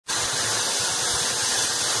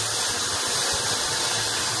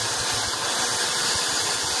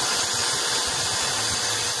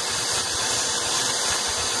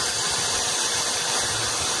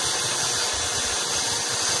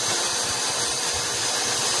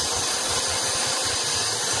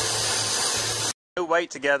weight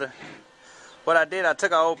together. What I did, I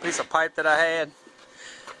took an old piece of pipe that I had.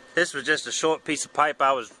 This was just a short piece of pipe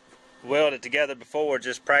I was welded together before,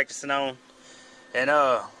 just practicing on. And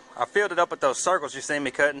I filled it up with those circles you seen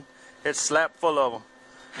me cutting. It's slapped full of them.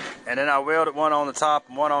 And then I welded one on the top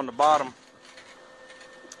and one on the bottom.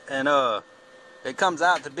 And it comes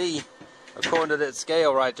out to be, according to that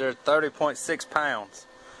scale right there, 30.6 pounds.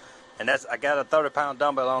 And I got a 30-pound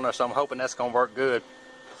dumbbell on there, so I'm hoping that's gonna work good.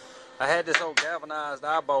 I had this old galvanized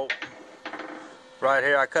eye bolt right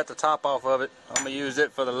here. I cut the top off of it. I'm gonna use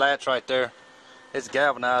it for the latch right there. It's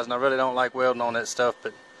galvanized, and I really don't like welding on that stuff,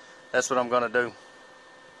 but that's what I'm gonna do.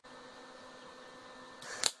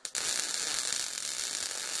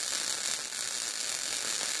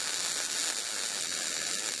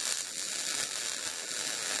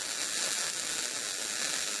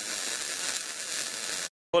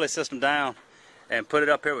 Pulley system down and put it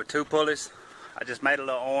up here with 2 pulleys. I just made a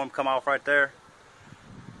little arm come off right there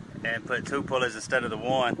and put 2 pulleys instead of the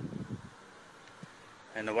 1,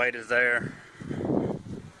 and the weight is there.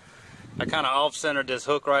 I kind of off-centered this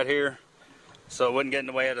hook right here so it wouldn't get in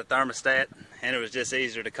the way of the thermostat, and it was just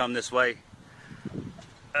easier to come this way.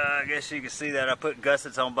 I guess you can see that I put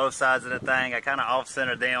gussets on both sides of the thing. I kind of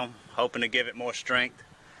off-centered them, hoping to give it more strength.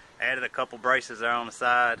 Added a couple braces there on the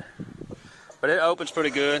side. But it opens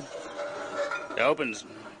pretty good. It opens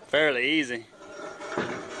fairly easy.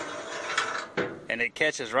 And it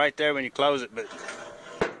catches right there when you close it, but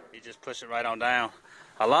you just push it right on down.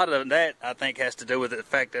 A lot of that, I think, has to do with the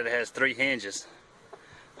fact that it has 3 hinges.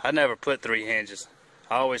 I never put 3 hinges.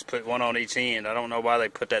 I always put one on each end. I don't know why they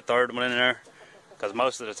put that 3rd one in there, because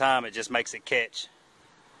most of the time it just makes it catch.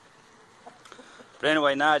 But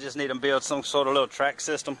anyway, now I just need to build some sort of little track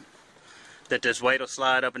system that this weight will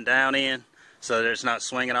slide up and down in, so that it's not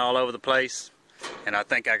swinging all over the place. And I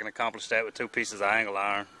think I can accomplish that with 2 pieces of angle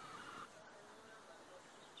iron.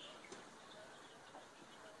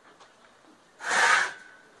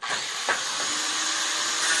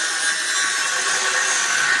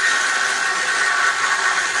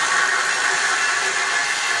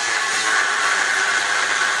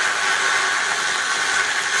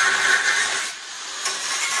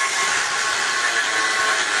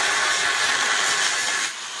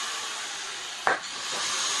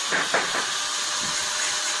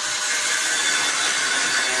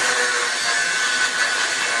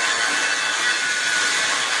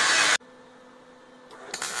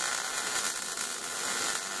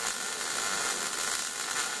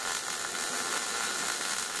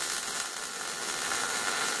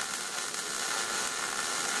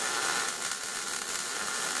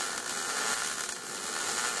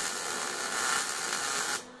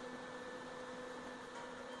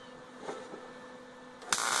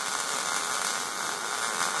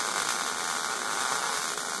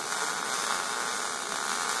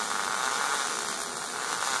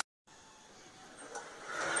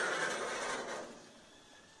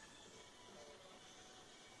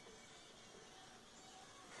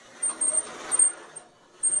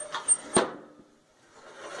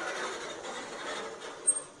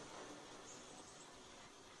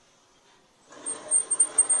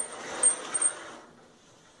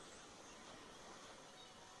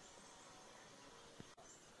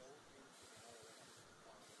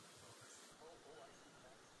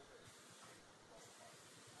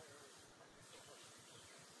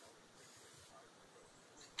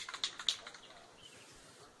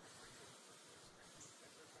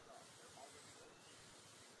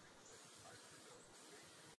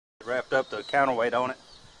 Wrapped up the counterweight on it.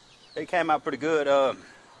 It came out pretty good.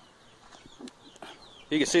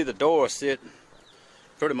 You can see the door sit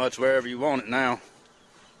pretty much wherever you want it now.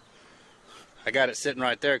 I got it sitting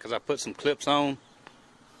right there because I put some clips on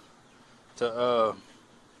to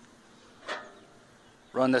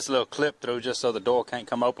run this little clip through just so the door can't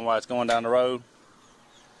come open while it's going down the road.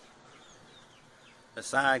 The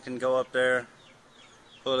sign can go up there,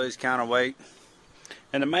 pull these counterweight.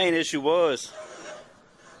 And the main issue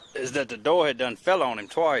is that the door had done fell on him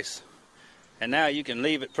twice, and now you can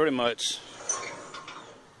leave it pretty much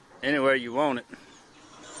anywhere you want it,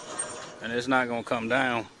 and it's not going to come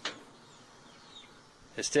down.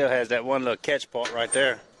 It still has that one little catch part right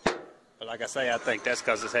there, but like I say, I think that's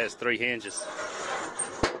because it has 3 hinges.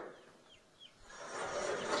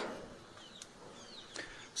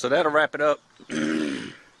 So that'll wrap it up.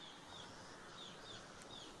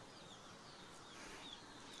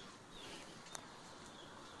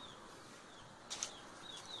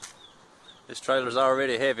 This trailer's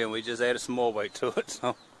already heavy and we just added some more weight to it,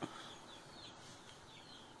 so.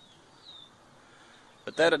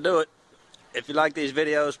 But that'll do it. If you like these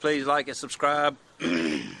videos, please like and subscribe.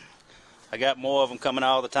 I got more of them coming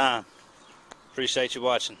all the time. Appreciate you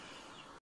watching.